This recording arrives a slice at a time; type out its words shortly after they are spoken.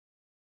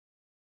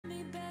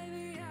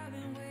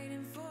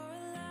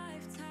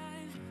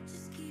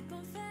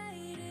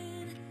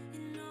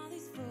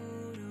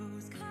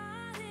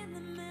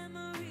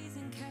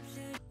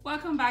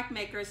Welcome back,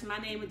 makers. My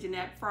name is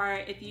Jeanette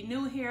Fryer. If you're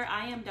new here,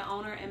 I am the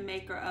owner and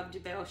maker of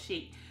JeBelle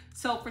Sheek.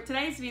 So for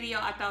today's video,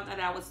 I thought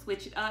that I would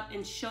switch it up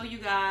and show you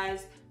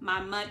guys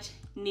my much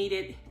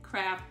needed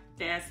craft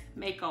desk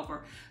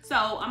makeover. So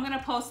I'm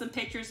gonna post some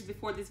pictures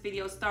before this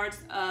video starts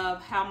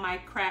of how my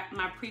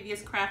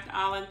previous craft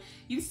island,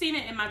 you've seen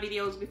it in my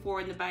videos before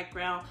in the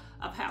background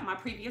of how my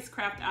previous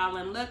craft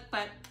island looked,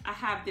 but I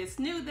have this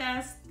new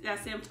desk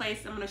that's in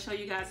place. I'm gonna show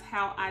you guys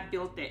how I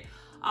built it.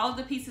 All of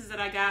the pieces that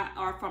I got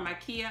are from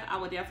IKEA. I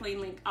will definitely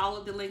link all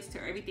of the links to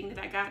everything that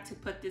I got to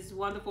put this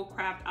wonderful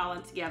craft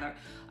island together.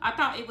 I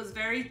thought it was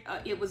very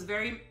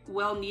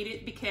well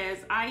needed because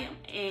I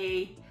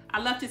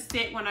love to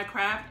sit when I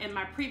craft. In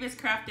my previous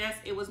craft desk,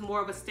 it was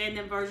more of a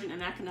standing version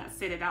and I cannot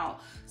sit at all.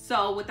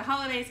 So with the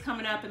holidays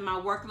coming up and my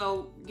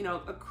workload,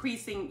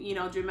 increasing,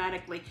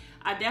 dramatically,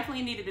 I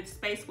definitely needed a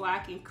space where I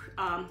can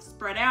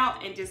spread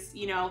out and just,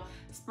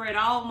 spread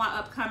all my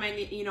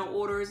upcoming,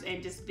 orders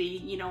and just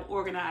be,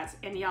 organized.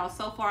 And y'all,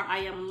 so far I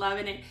am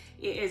loving it.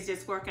 It is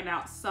just working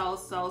out so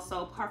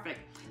perfect.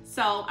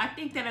 So I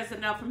think that is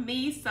enough for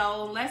me.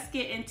 So let's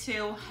get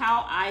into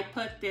how I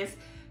put this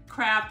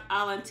craft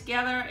island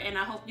together, and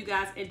I hope you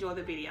guys enjoy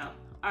the video.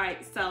 All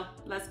right, so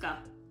let's go.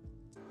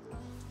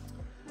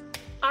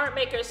 All right,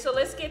 makers, so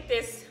let's get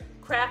this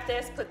craft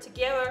desk put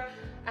together.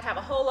 I have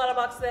a whole lot of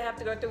boxes that I have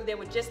to go through. They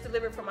were just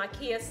delivered from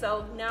IKEA,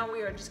 so now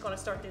we are just gonna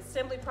start the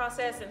assembly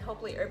process and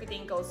hopefully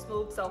everything goes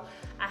smooth. So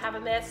I have a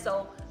mess,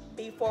 so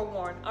be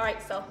forewarned. All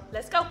right, so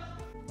let's go.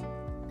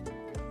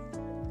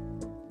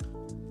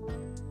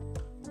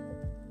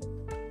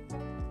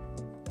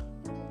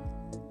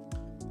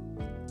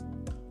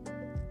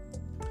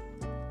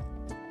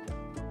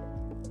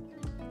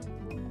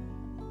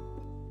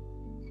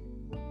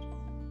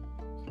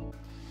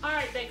 All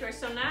right, bakers,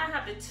 so now I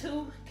have the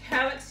two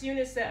Collabs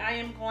units that I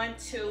am going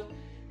to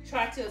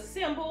try to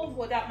assemble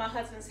without my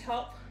husband's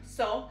help.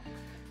 So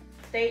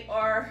they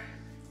are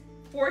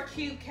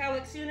 4-cube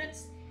Collabs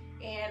units,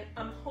 and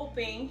I'm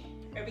hoping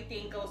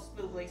everything goes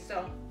smoothly.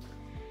 So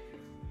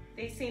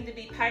they seem to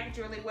be packaged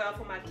really well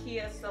from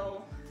IKEA,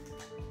 so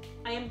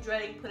I am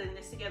dreading putting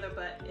this together,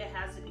 but it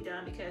has to be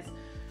done because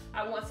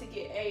I want to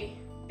get a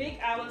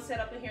big island set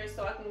up in here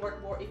so I can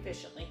work more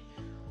efficiently.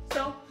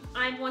 So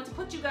I'm going to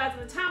put you guys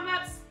in the time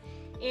lapse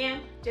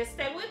and just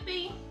stay with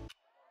me.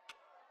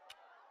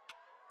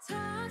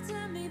 Talk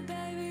to me,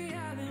 baby,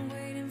 I've been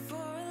waiting for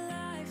a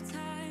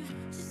lifetime.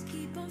 Just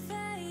keep on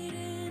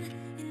fading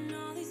in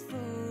all these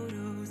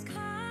photos,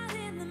 caught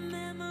in the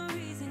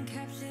memories and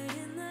captured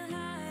in the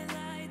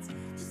highlights.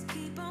 Just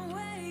keep on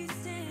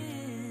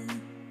wasting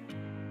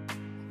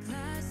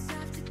glass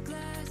after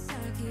glass.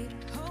 I keep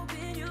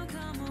hoping you'll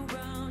come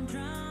around,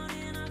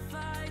 drowning our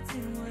fights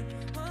in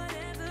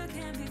whatever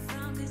can be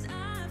found, 'cause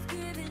I've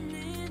given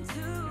in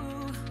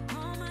to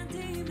all my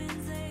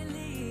demons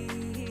lately.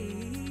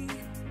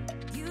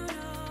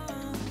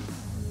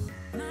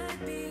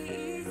 Might be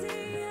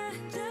easier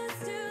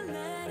just to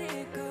let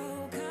it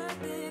go,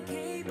 cut the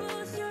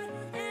cable short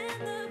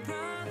and the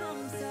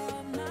problem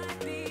solved. Might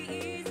be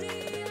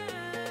easier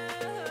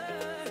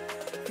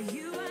for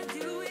you. I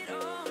do it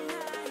all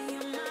night.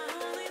 You're my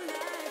only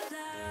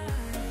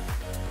lifeline.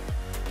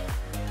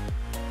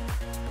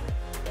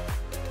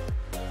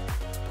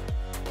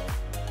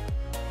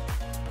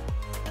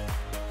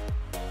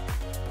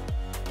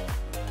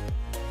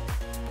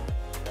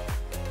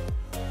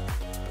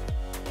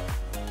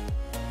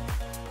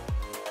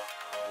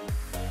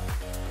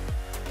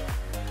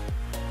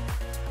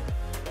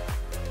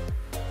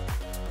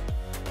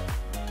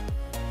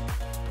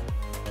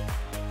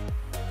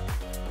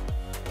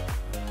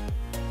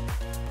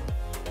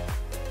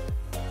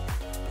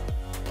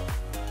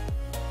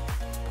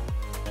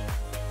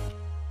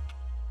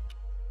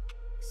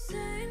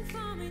 Sing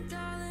for me,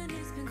 darling,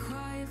 it's been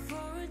quiet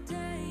for a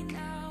day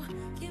now.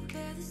 Can't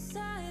bear the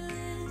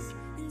silence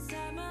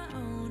inside my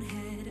own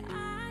head.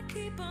 I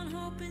keep on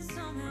hoping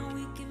somehow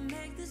we can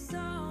make this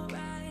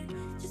alright.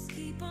 Just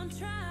keep on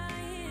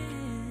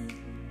trying.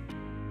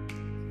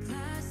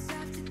 Glass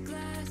after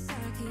glass,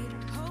 I keep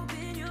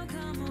hoping you'll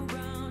come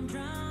around,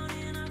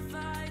 drowning our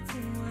fights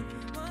in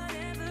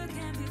whatever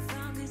can be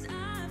found, 'cause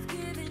I've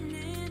given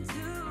in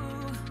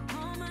to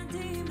all my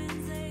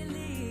demons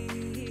lately.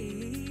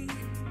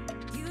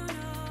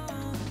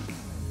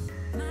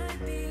 Might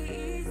be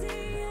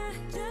easier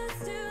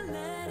just to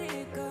let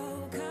it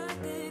go,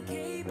 cut the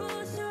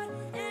cable short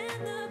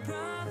and the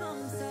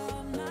problem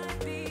solved. Might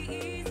be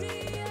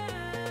easier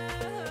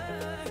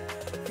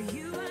for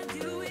you. I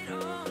do it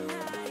all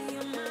night.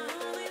 You're my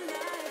only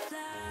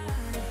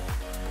lifeline.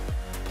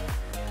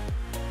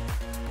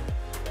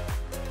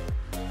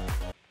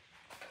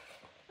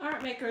 All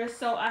right, makers,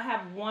 so I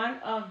have one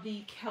of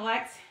the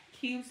Collabs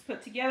cubes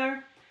put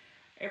together.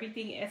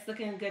 Everything is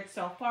looking good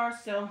so far.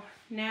 So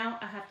now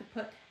I have to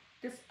put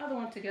this other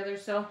one together.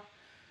 So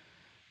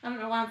I don't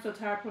know why I'm so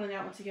tired putting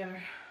that one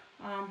together.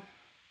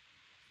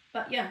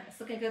 But yeah, it's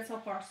looking good so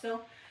far.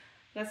 So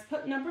let's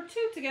put number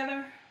 2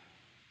 together.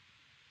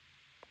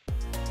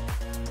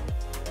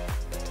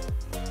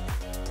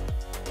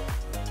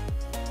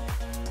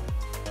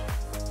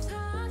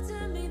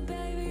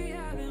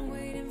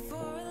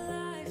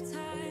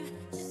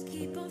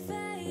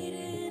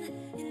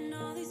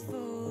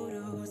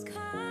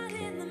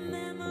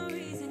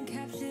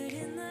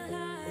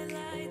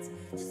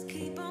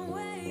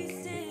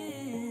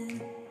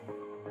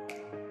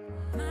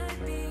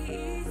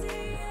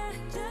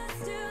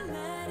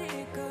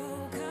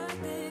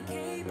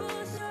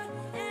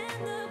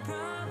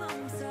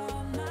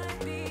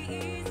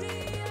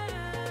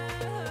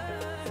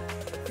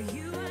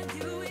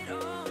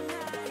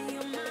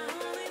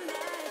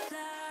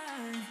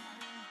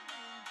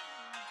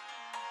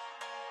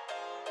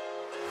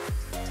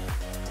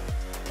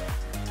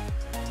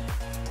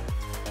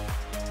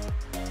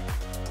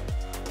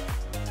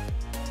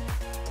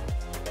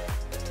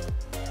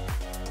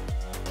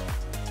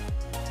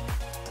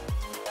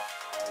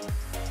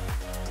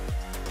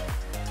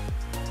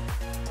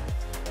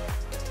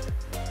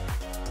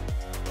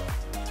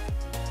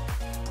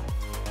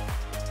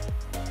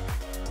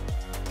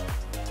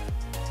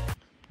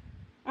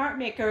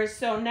 makers,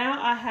 so now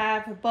I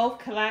have both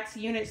Collabs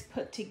units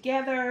put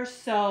together.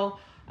 So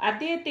I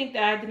did think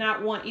that I did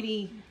not want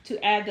any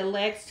to add the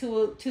legs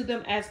to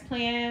them as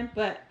planned,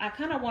 but I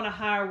kind of want a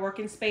higher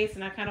working space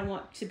and I kind of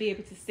want to be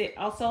able to sit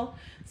also.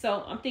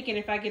 So I'm thinking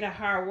if I get a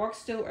higher work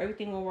stool,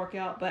 everything will work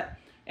out. But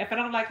if I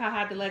don't like how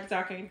high the legs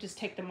are, I can just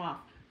take them off.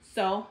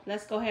 So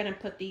let's go ahead and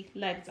put the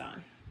legs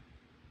on.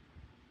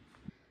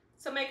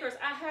 So makers,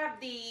 I have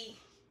the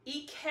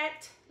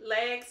IKEA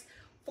legs,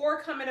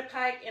 4 come in a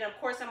pack, and of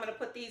course I'm going to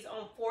put these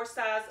on 4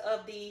 sides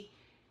of the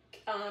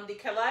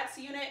Collabs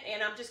unit,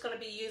 and I'm just going to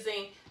be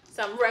using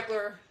some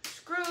regular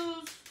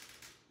screws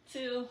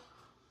to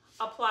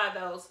apply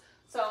those.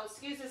 So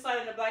excuse this light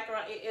in the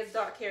background, it is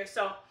dark here.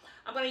 So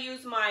I'm going to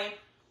use my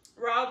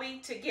Rowley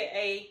to get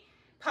a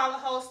pilot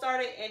hole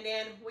started, and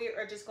then we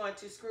are just going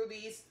to screw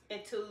these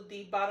into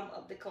the bottom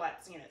of the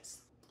Collabs units.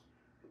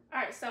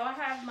 Alright, so I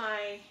have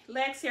my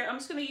legs here. I'm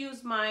just going to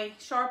use my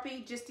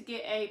Sharpie just to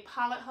get a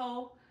pilot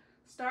hole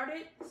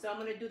started. So I'm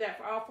going to do that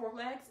for all 4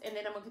 legs, and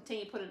then I'm going to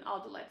continue putting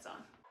all the legs on.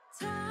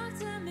 Talk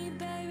to me,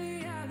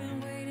 baby, I've been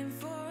waiting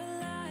for a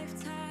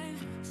lifetime.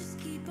 Just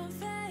keep on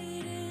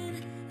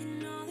fading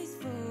in all these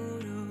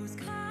photos,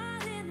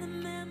 caught in the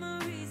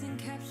memories and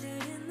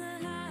captured in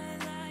the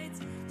highlights.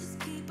 Just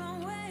keep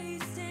on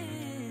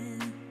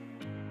wasting.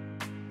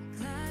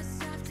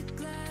 Glass after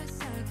glass,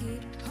 I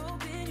keep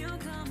hoping you'll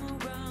come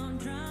around,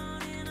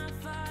 drowning our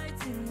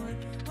fights in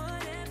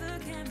whatever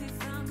can be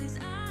found. 'Cause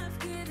I've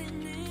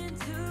given in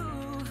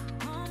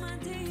to all my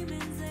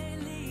demons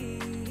lately.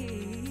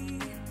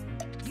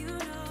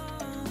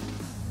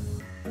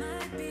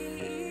 Might be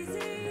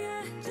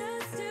easier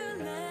just to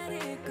let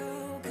it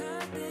go,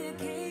 cut the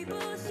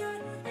cable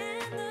short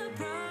and the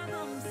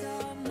problem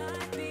solved.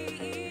 Might be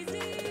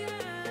easier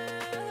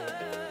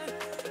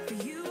for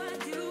you. I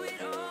do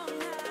it all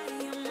night.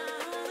 You're my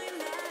only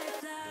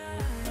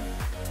lifeline.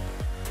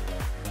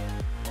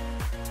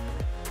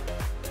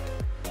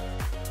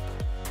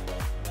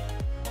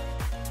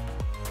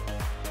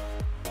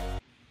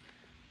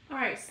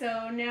 Alright,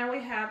 so now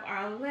we have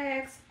our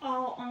legs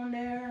all on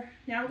there.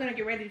 Now we're going to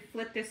get ready to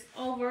flip this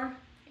over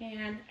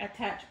and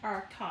attach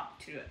our top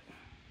to it.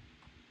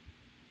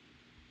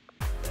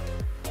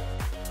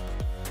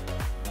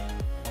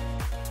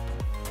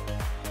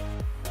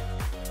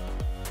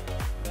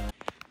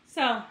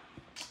 So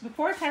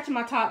before attaching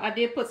my top, I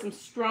did put some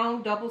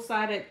strong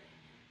double-sided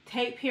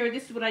tape here.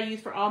 This is what I use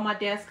for all my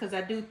desks because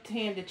I do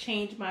tend to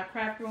change my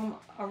craft room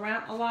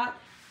around a lot.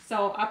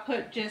 So I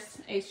put just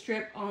a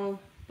strip on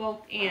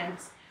both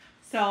ends.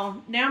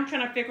 So now I'm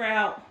trying to figure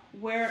out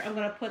where I'm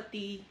going to put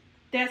the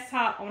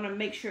desktop. I want to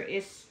make sure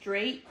it's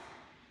straight,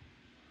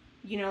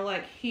 you know,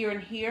 like here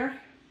and here.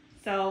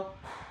 So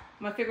I'm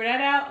going to figure that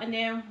out, and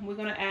then we're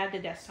going to add the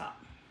desktop.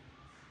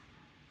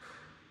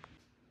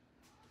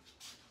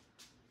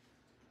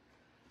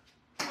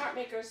 Alright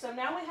makers, so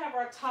now we have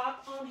our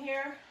top on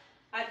here.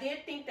 I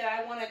did think that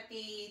I wanted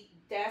the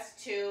desk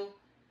to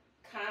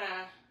kind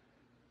of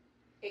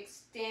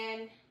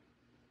extend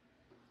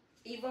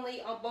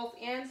evenly on both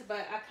ends,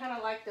 but I kind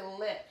of like the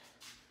lip.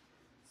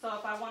 So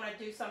if I want to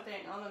do something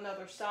on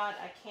another side,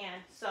 I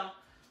can. So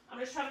I'm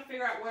just trying to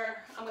figure out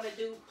where I'm going to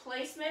do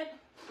placement.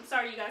 I'm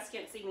sorry you guys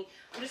can't see me.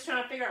 I'm just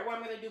trying to figure out where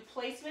I'm going to do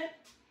placement.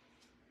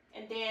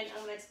 And then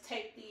I'm going to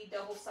take the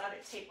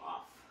double-sided tape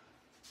off.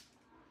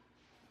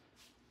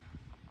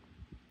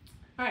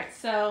 Alright,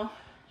 so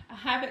I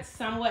have it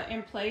somewhat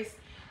in place.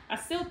 I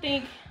still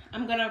think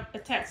I'm going to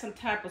attach some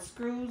type of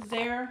screws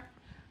there.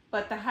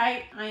 But the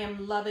height, I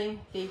am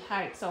loving the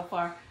height so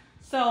far.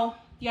 So,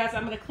 you guys,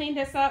 I'm going to clean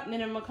this up, and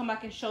then I'm going to come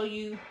back and show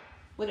you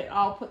what it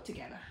all put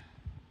together.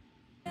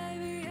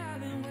 Baby,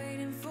 I've been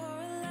waiting for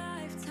a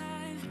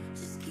lifetime.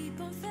 Just keep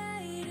on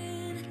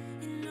fading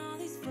in all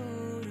these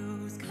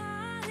photos,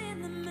 caught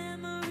in the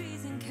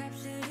memories and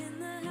captured in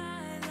the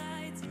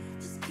highlights.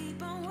 Just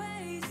keep on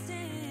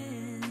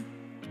wasting.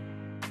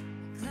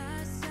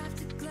 Glass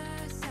after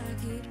glass, I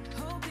keep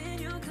hoping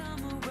you'll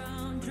come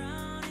around,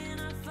 drowning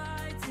our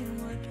fights in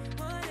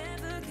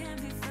whatever can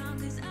be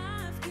found. 'Cause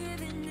I've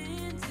given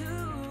in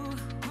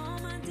to all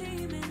my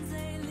demons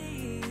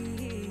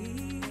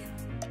lately.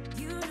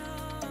 You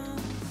know,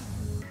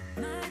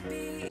 might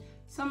be.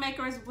 So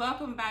makers,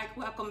 welcome back,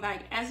 welcome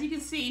back. As you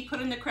can see,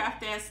 putting the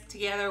craft desk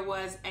together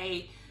was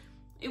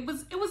it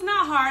was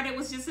not hard. It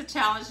was just a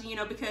challenge, you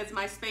know, because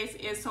my space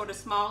is sort of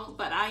small,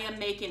 but I am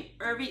making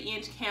every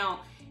inch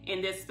count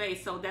in this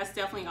space, so that's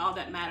definitely all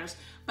that matters.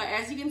 But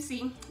as you can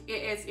see, it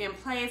is in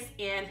place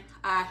and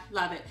I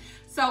love it.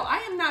 So I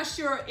am not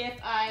sure if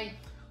I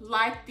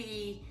like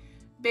the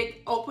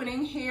big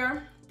opening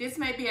here. This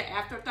may be an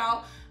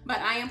afterthought, but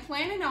I am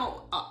planning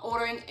on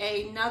ordering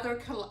another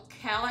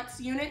Collabs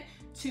unit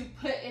to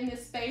put in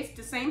this space,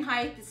 the same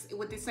height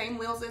with the same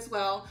wheels as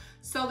well,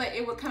 so that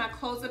it would kind of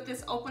close up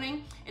this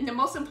opening. And the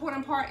most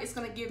important part is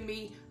going to give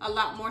me a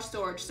lot more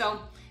storage. So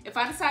if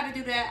I decide to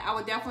do that, I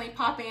would definitely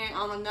pop in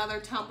on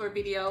another Tumblr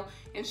video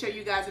and show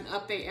you guys an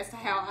update as to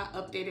how I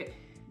updated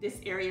this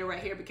area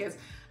right here because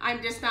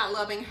I'm just not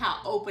loving how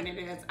open it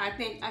is. I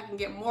think I can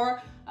get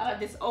more out of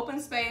this open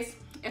space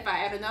if I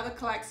add another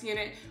Collabs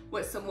unit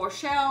with some more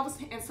shelves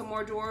and some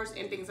more drawers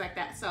and things like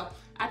that. So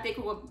I think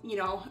it will, you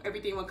know,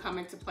 everything will come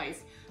into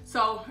place.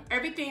 So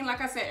everything,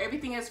 like I said,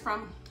 everything is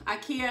from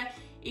IKEA,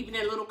 even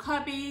the little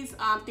cubbies,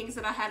 things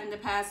that I had in the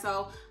past.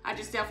 So I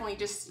just definitely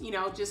just, you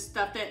know, just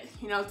stuffed it,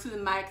 you know, to the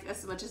max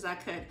as much as I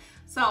could.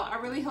 So I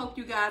really hope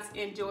you guys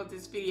enjoyed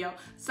this video.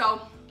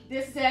 So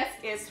this desk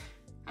is,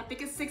 I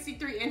think it's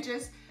 63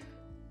 inches,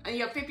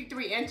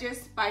 53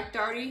 inches by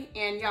 30.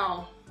 And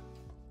y'all,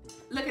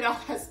 look at all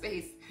that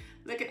space.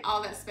 Look at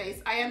all that space.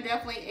 I am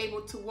definitely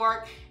able to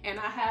work, and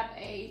I have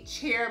a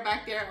chair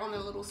back there on a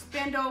little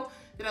spindle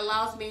that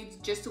allows me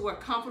just to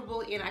work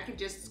comfortable, and I can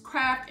just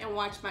craft and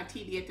watch my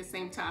TV at the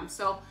same time.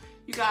 So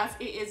you guys,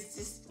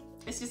 it's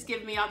just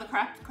giving me all the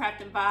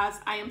crafting vibes.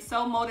 I am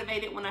so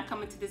motivated when I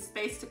come into this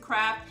space to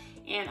craft,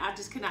 and I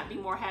just could not be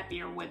more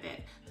happier with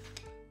it.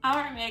 All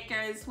right,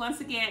 makers,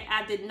 once again,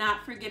 I did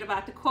not forget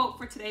about the quote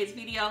for today's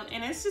video,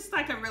 and it's just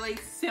like a really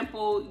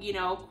simple, you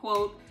know,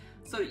 quote,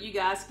 so that you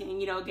guys can,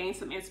 you know, gain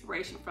some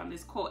inspiration from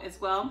this quote as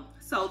well.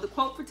 So the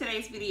quote for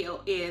today's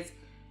video is,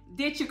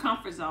 ditch your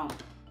comfort zone.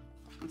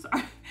 I'm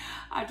sorry,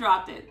 I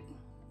dropped it.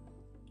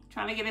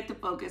 Trying to get it to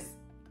focus.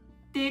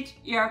 Ditch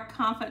your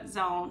comfort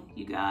zone,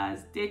 you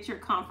guys. Ditch your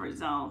comfort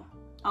zone.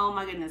 Oh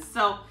my goodness.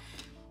 So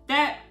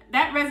that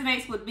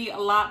resonates with me a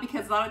lot,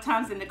 because a lot of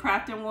times in the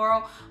crafting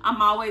world,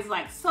 I'm always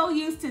like so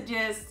used to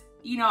just,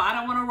 you know, I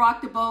don't want to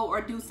rock the boat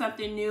or do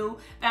something new.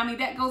 I mean,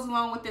 that goes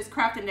along with this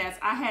crafting desk.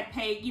 I had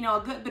paid, you know,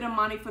 a good bit of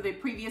money for the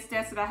previous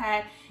desk that I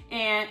had,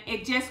 and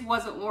it just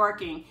wasn't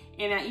working.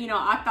 And, you know,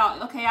 I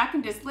thought, okay, I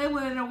can just live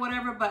with it or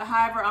whatever. But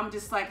however, I'm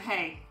just like,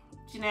 hey,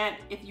 Jeanette,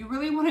 if you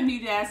really want a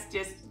new desk,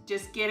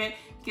 just get it,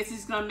 because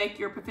it's going to make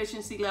your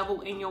proficiency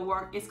level in your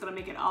work. It's going to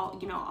make it all,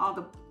 you know, all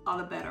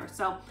the better.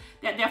 So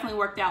that definitely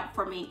worked out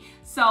for me.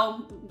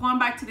 So going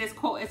back to this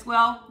quote as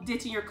well,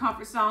 ditching your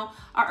comfort zone.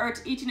 I urge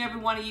each and every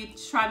one of you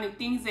to try new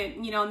things,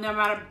 and, you know, no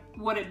matter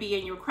what it be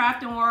in your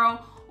crafting world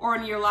or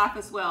in your life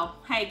as well.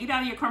 Hey, get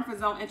out of your comfort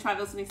zone and try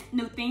those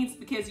new things,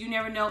 because you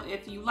never know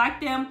if you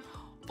like them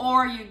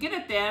or you get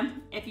at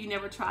them if you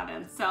never try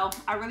them. So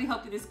I really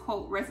hope that this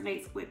quote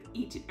resonates with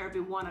each and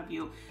every one of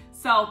you.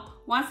 So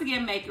once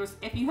again, makers,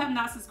 if you have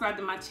not subscribed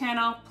to my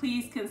channel,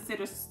 please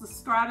consider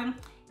subscribing.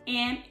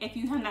 And if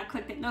you have not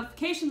clicked that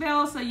notification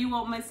bell so you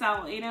won't miss out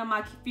on any of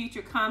my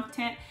future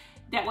content,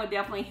 that would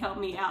definitely help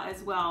me out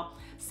as well.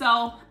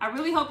 So I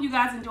really hope you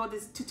guys enjoyed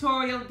this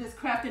tutorial. This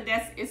crafting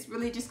desk is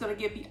really just going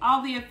to give me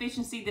all the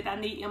efficiency that I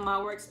need in my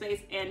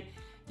workspace. And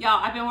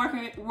y'all, I've been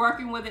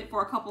working with it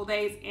for a couple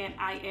days, and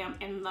I am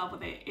in love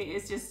with it.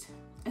 It's just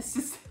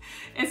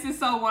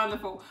so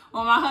wonderful.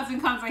 When my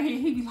husband comes in here,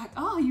 he be like,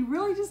 oh, you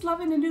really just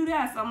loving the new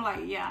desk? I'm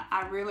like, yeah,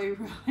 I really,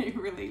 really,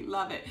 really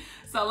love it.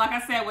 So like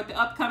I said, with the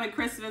upcoming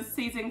Christmas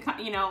season,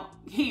 you know,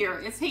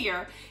 it's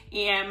here,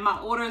 and my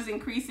order is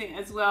increasing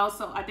as well.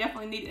 So I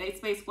definitely need a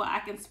space where I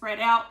can spread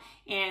out,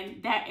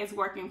 and that is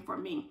working for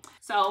me.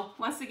 So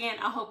once again,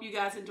 I hope you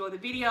guys enjoy the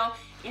video.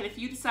 And if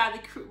you decide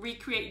to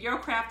recreate your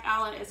craft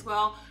island as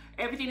well,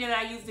 everything that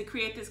I use to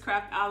create this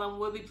craft island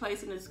will be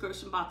placed in the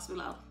description box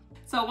below.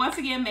 So once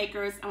again,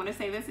 makers, I want to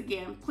say this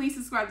again, please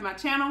subscribe to my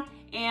channel,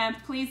 and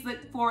please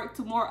look forward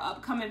to more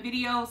upcoming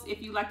videos.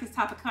 If you like this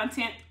type of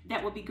content,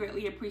 that would be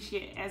greatly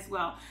appreciated as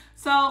well.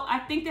 So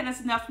I think that is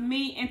enough for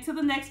me. Until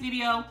the next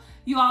video,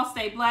 you all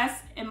stay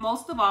blessed, and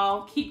most of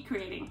all, keep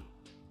creating.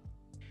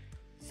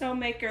 So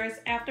makers,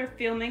 after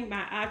filming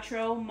my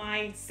outro,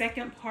 my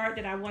second part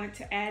that I wanted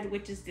to add,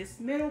 which is this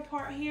middle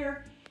part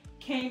here,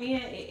 came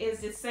in. It is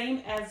the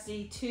same as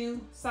the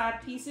two side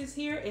pieces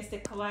here. It's the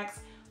Collabs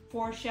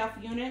 4-shelf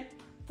unit,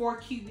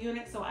 4-cube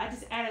unit. So I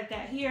just added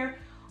that here.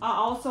 I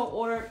also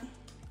ordered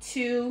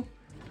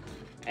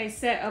a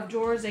set of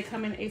drawers. They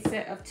come in a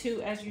set of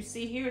 2, as you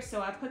see here.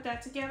 So I put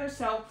that together.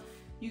 So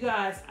you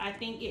guys, I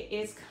think it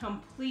is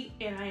complete,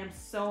 and I am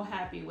so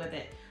happy with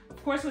it.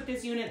 Of course, with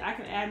this unit, I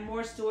can add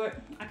more to it.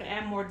 I can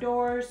add more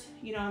doors,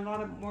 you know, a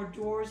lot of more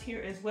drawers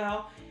here as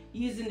well,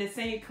 using the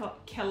same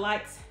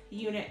Collabs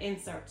unit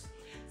inserts.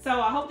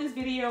 So I hope this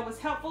video was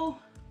helpful,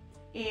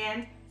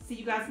 and see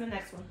you guys in the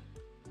next one.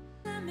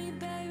 Let me,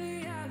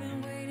 baby, I've been